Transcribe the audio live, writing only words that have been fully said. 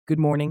Good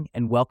morning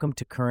and welcome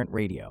to Current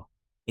Radio.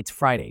 It's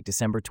Friday,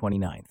 December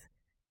 29th.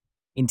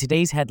 In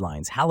today's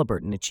headlines,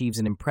 Haliburton achieves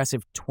an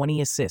impressive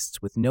 20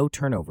 assists with no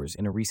turnovers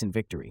in a recent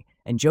victory,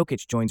 and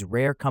Jokic joins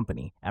rare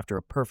company after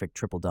a perfect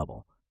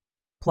triple-double.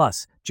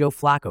 Plus, Joe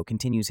Flacco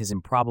continues his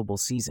improbable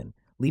season,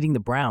 leading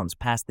the Browns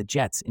past the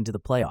Jets into the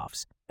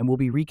playoffs, and we'll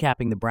be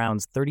recapping the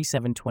Browns'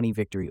 37-20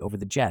 victory over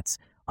the Jets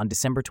on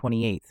December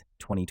 28th,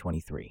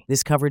 2023.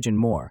 This coverage and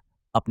more,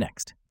 up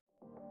next.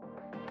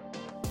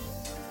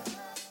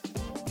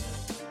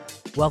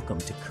 Welcome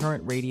to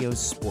Current Radio's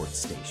sports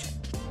station.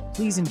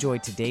 Please enjoy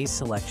today's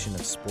selection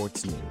of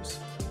sports news.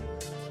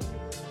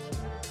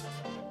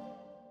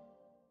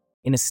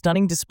 In a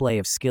stunning display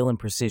of skill and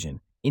precision,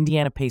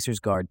 Indiana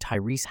Pacers guard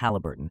Tyrese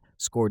Haliburton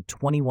scored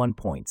 21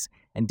 points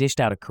and dished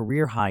out a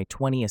career-high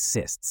 20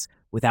 assists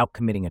without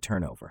committing a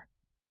turnover.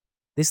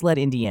 This led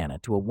Indiana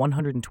to a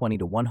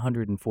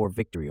 120-104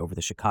 victory over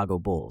the Chicago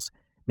Bulls,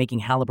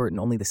 making Haliburton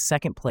only the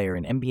second player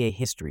in NBA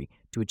history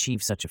to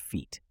achieve such a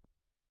feat.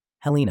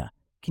 Helena,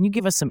 can you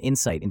give us some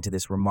insight into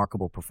this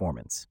remarkable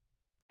performance?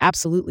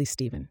 Absolutely,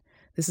 Stephen.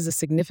 This is a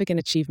significant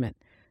achievement,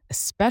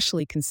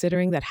 especially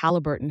considering that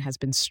Haliburton has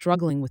been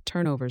struggling with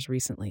turnovers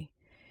recently.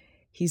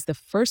 He's the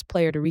first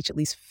player to reach at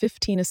least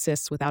 15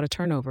 assists without a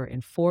turnover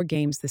in 4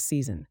 games this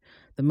season,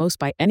 the most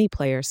by any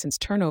player since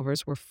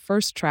turnovers were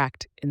first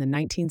tracked in the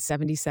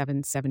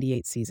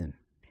 1977-78 season.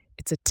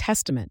 It's a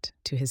testament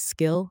to his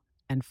skill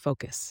and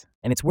focus.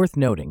 And it's worth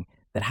noting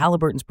that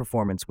Haliburton's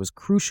performance was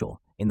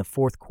crucial in the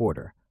fourth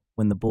quarter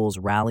when the Bulls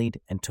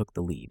rallied and took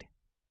the lead.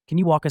 Can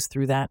you walk us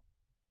through that?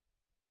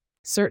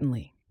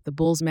 Certainly. The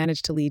Bulls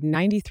managed to lead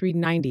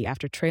 93-90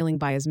 after trailing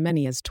by as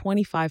many as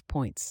 25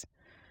 points.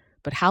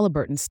 But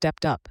Haliburton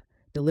stepped up,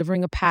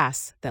 delivering a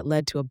pass that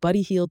led to a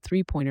Buddy Hield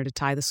three-pointer to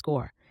tie the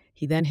score.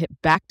 He then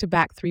hit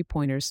back-to-back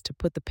three-pointers to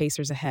put the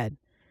Pacers ahead.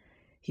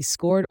 He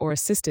scored or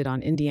assisted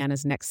on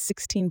Indiana's next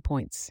 16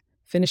 points,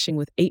 finishing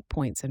with 8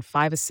 points and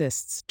 5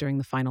 assists during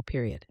the final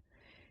period.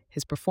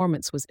 His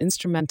performance was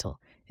instrumental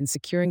in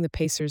securing the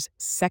Pacers'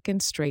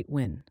 second straight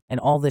win. And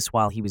all this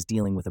while he was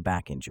dealing with a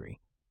back injury.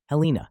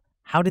 Helena,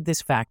 how did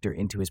this factor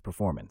into his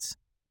performance?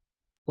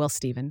 Well,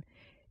 Stephen,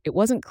 it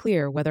wasn't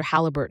clear whether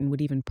Haliburton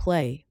would even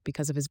play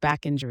because of his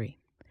back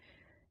injury.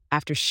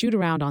 After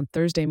shoot-around on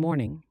Thursday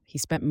morning, he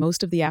spent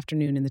most of the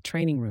afternoon in the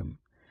training room,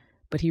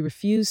 but he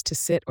refused to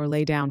sit or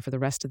lay down for the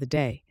rest of the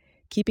day,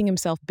 keeping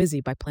himself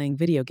busy by playing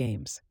video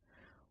games.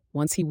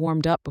 Once he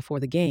warmed up before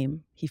the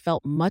game, he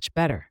felt much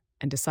better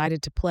and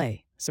decided to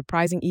play,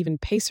 surprising even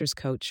Pacers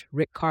coach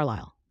Rick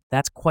Carlisle.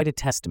 That's quite a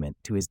testament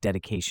to his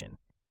dedication.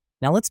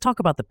 Now let's talk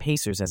about the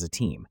Pacers as a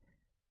team.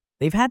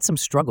 They've had some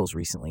struggles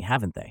recently,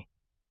 haven't they?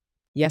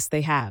 Yes,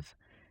 they have.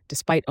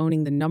 Despite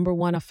owning the number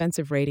 1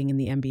 offensive rating in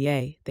the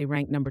NBA, they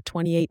rank number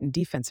 28 in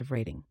defensive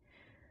rating.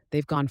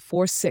 They've gone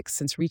 4-6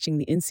 since reaching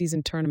the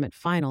in-season tournament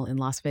final in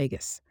Las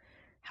Vegas.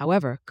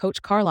 However,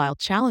 Coach Carlisle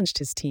challenged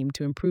his team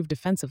to improve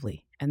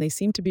defensively, and they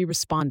seem to be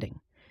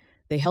responding.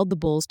 They held the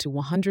Bulls to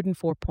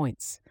 104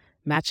 points,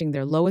 matching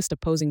their lowest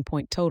opposing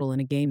point total in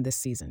a game this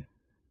season.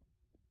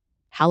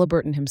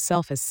 Haliburton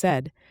himself has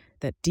said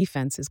that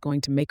defense is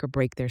going to make or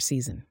break their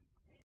season.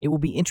 It will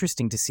be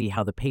interesting to see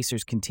how the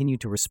Pacers continue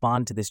to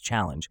respond to this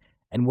challenge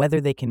and whether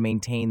they can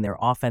maintain their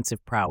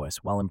offensive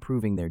prowess while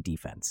improving their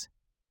defense.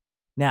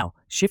 Now,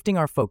 shifting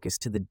our focus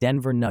to the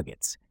Denver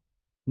Nuggets.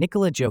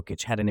 Nikola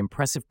Jokic had an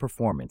impressive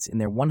performance in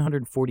their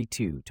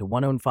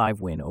 142-105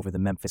 win over the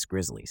Memphis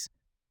Grizzlies.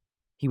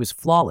 He was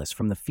flawless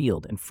from the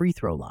field and free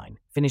throw line,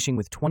 finishing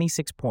with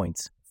 26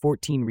 points,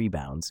 14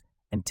 rebounds,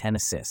 and 10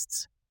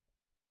 assists.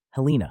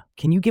 Helena,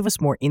 can you give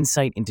us more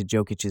insight into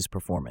Jokic's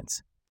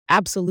performance?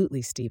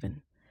 Absolutely,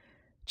 Stephen.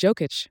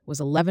 Jokic was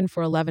 11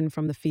 for 11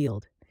 from the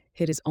field,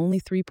 hit his only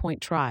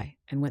three-point try,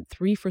 and went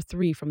 3 for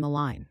 3 from the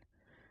line.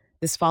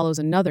 This follows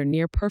another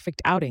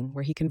near-perfect outing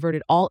where he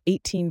converted all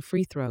 18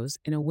 free throws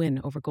in a win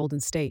over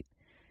Golden State.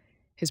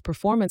 His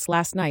performance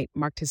last night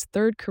marked his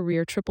third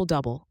career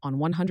triple-double on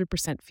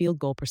 100% field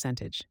goal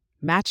percentage,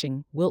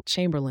 matching Wilt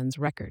Chamberlain's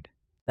record.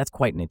 That's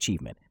quite an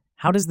achievement.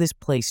 How does this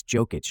place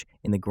Jokic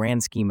in the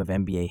grand scheme of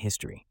NBA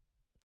history?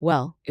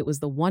 Well, it was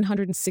the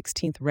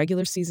 116th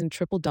regular season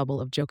triple-double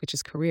of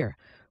Jokic's career,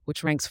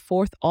 which ranks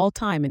 4th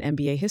all-time in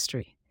NBA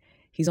history.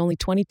 He's only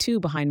 22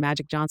 behind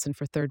Magic Johnson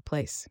for third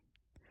place.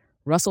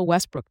 Russell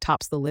Westbrook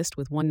tops the list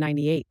with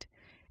 198,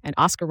 and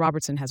Oscar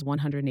Robertson has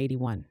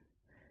 181.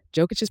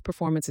 Jokic's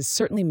performance is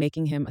certainly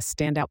making him a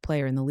standout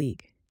player in the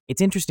league.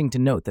 It's interesting to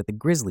note that the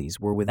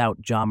Grizzlies were without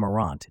Ja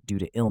Morant due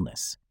to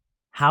illness.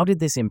 How did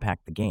this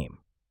impact the game?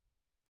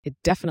 It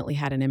definitely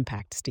had an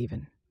impact,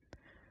 Stephen.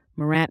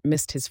 Morant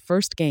missed his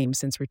first game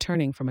since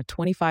returning from a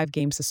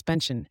 25-game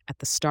suspension at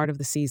the start of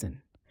the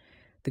season.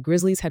 The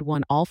Grizzlies had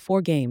won all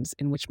 4 games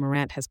in which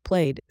Morant has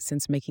played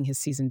since making his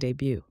season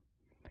debut.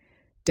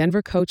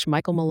 Denver coach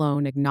Michael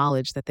Malone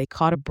acknowledged that they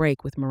caught a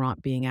break with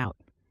Morant being out.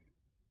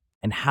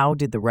 And how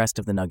did the rest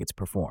of the Nuggets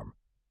perform?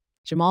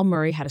 Jamal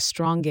Murray had a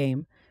strong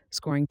game,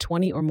 scoring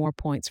 20 or more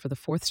points for the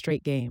 4th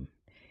straight game.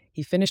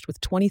 He finished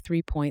with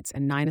 23 points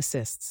and 9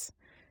 assists.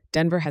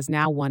 Denver has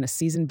now won a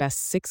season-best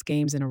 6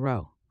 games in a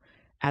row.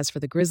 As for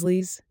the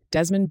Grizzlies,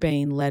 Desmond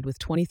Bane led with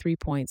 23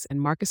 points and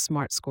Marcus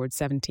Smart scored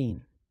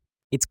 17.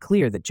 It's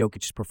clear that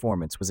Jokic's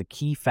performance was a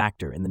key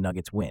factor in the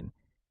Nuggets' win.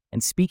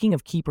 And speaking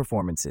of key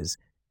performances,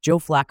 Joe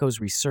Flacco's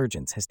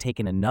resurgence has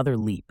taken another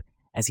leap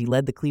as he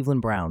led the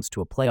Cleveland Browns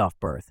to a playoff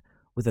berth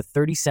with a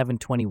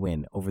 37-20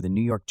 win over the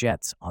New York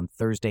Jets on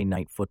Thursday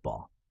Night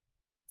Football.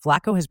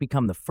 Flacco has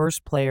become the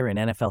first player in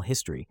NFL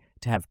history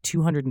to have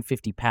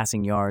 250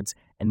 passing yards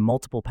and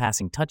multiple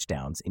passing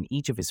touchdowns in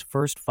each of his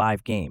first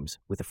 5 games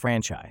with the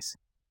franchise.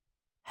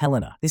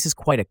 Helena, this is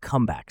quite a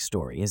comeback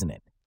story, isn't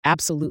it?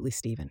 Absolutely,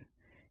 Stephen.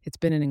 It's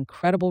been an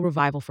incredible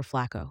revival for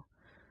Flacco.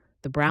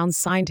 The Browns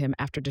signed him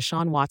after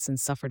Deshaun Watson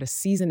suffered a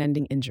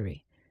season-ending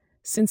injury.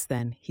 Since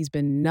then, he's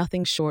been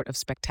nothing short of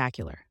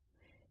spectacular.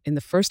 In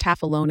the first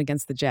half alone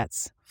against the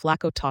Jets,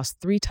 Flacco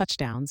tossed 3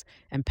 touchdowns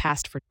and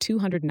passed for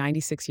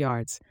 296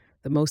 yards,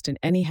 the most in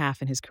any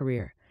half in his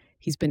career.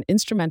 He's been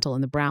instrumental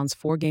in the Browns'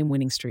 4-game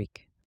winning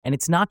streak. And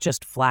it's not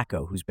just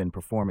Flacco who's been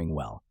performing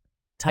well.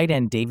 Tight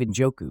end David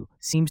Njoku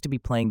seems to be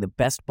playing the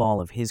best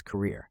ball of his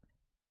career.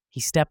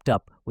 He stepped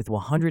up with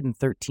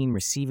 113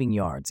 receiving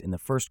yards in the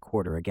first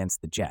quarter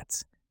against the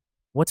Jets.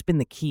 What's been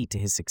the key to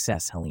his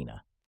success,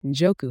 Helena?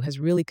 Njoku has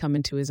really come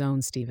into his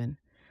own, Stephen.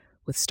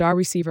 With star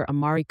receiver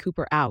Amari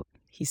Cooper out,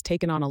 he's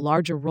taken on a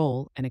larger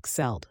role and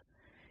excelled.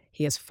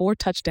 He has 4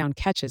 touchdown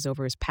catches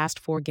over his past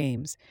 4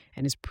 games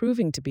and is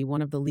proving to be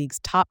one of the league's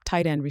top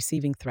tight end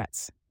receiving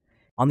threats.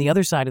 On the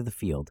other side of the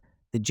field,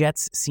 the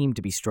Jets seem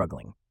to be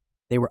struggling.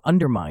 They were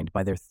undermined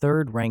by their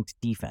 3rd-ranked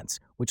defense,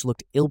 which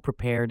looked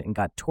ill-prepared and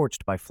got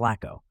torched by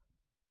Flacco.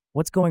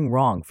 What's going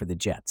wrong for the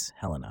Jets,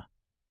 Helena?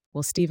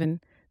 Well,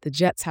 Stephen, the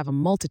Jets have a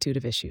multitude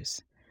of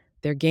issues.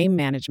 Their game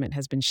management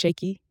has been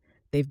shaky,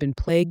 they've been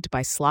plagued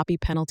by sloppy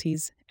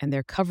penalties, and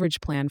their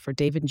coverage plan for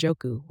David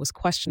Njoku was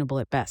questionable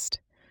at best.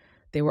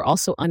 They were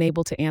also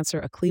unable to answer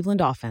a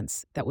Cleveland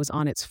offense that was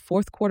on its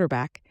 4th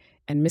quarterback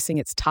and missing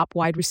its top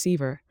wide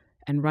receiver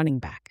and running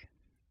back.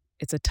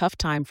 It's a tough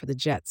time for the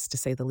Jets, to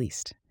say the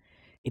least.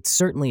 It's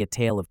certainly a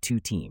tale of 2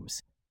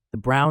 teams. The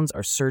Browns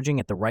are surging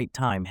at the right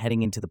time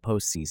heading into the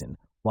postseason,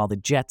 while the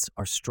Jets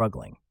are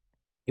struggling.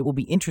 It will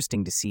be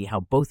interesting to see how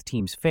both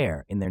teams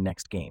fare in their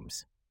next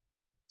games.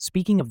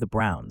 Speaking of the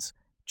Browns,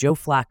 Joe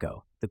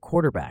Flacco, the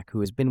quarterback who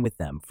has been with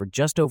them for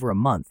just over a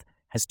month,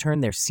 has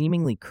turned their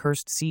seemingly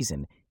cursed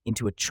season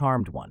into a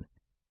charmed one.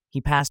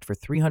 He passed for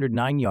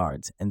 309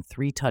 yards and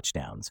 3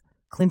 touchdowns,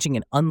 clinching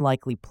an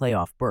unlikely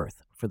playoff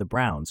berth for the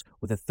Browns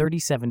with a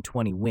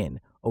 37-20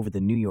 win over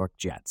the New York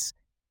Jets.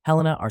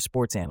 Helena, our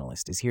sports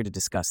analyst, is here to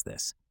discuss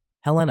this.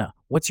 Helena,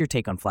 what's your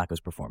take on Flacco's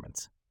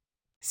performance?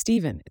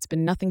 Stephen, it's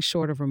been nothing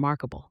short of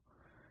remarkable.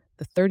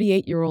 The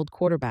 38-year-old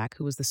quarterback,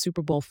 who was the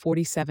Super Bowl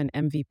 47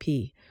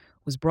 MVP,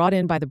 was brought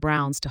in by the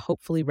Browns to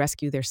hopefully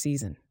rescue their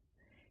season.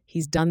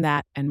 He's done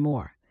that and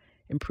more,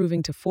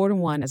 improving to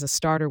 4-1 as a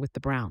starter with the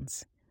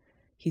Browns.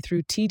 He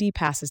threw TD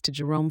passes to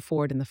Jerome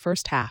Ford in the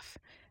first half,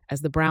 as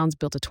the Browns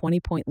built a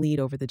 20-point lead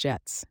over the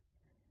Jets.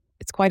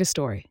 It's quite a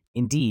story.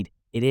 Indeed,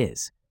 it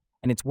is.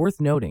 And it's worth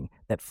noting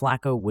that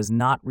Flacco was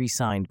not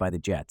re-signed by the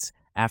Jets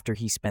after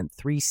he spent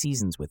 3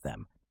 seasons with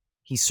them.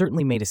 He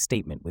certainly made a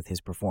statement with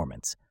his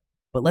performance.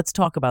 But let's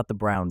talk about the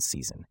Browns'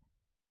 season.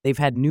 They've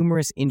had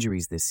numerous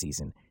injuries this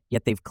season,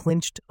 yet they've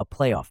clinched a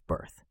playoff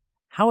berth.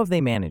 How have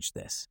they managed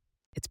this?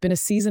 It's been a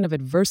season of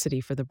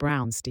adversity for the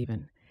Browns,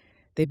 Stephen.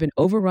 They've been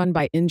overrun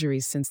by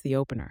injuries since the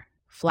opener.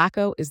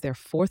 Flacco is their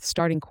 4th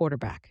starting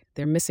quarterback.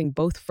 They're missing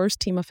both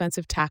first-team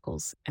offensive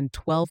tackles and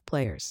 12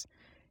 players,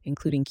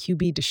 including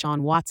QB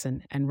Deshaun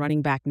Watson and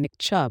running back Nick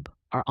Chubb,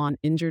 are on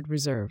injured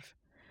reserve.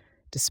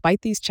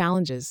 Despite these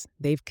challenges,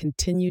 they've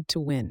continued to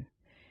win.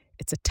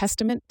 It's a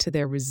testament to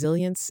their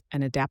resilience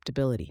and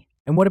adaptability.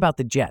 And what about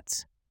the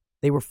Jets?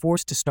 They were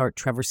forced to start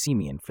Trevor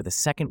Siemian for the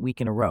 2nd week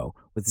in a row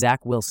with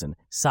Zach Wilson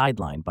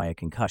sidelined by a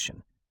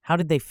concussion. How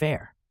did they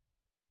fare?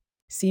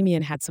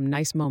 Siemian had some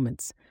nice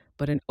moments,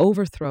 but an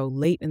overthrow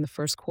late in the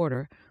first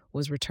quarter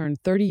was returned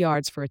 30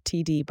 yards for a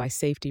TD by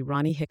safety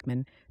Ronnie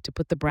Hickman to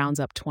put the Browns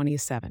up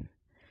 20-7.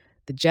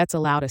 The Jets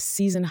allowed a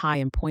season high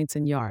in points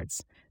and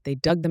yards. They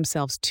dug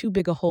themselves too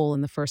big a hole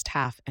in the first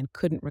half and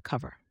couldn't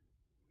recover.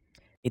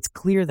 It's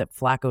clear that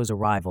Flacco's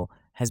arrival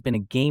has been a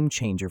game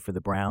changer for the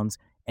Browns,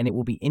 and it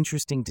will be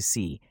interesting to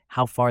see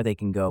how far they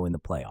can go in the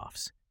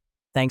playoffs.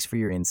 Thanks for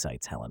your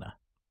insights, Helena.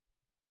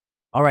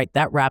 All right,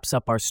 that wraps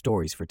up our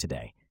stories for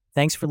today.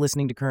 Thanks for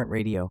listening to Current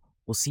Radio.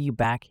 We'll see you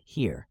back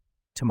here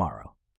tomorrow.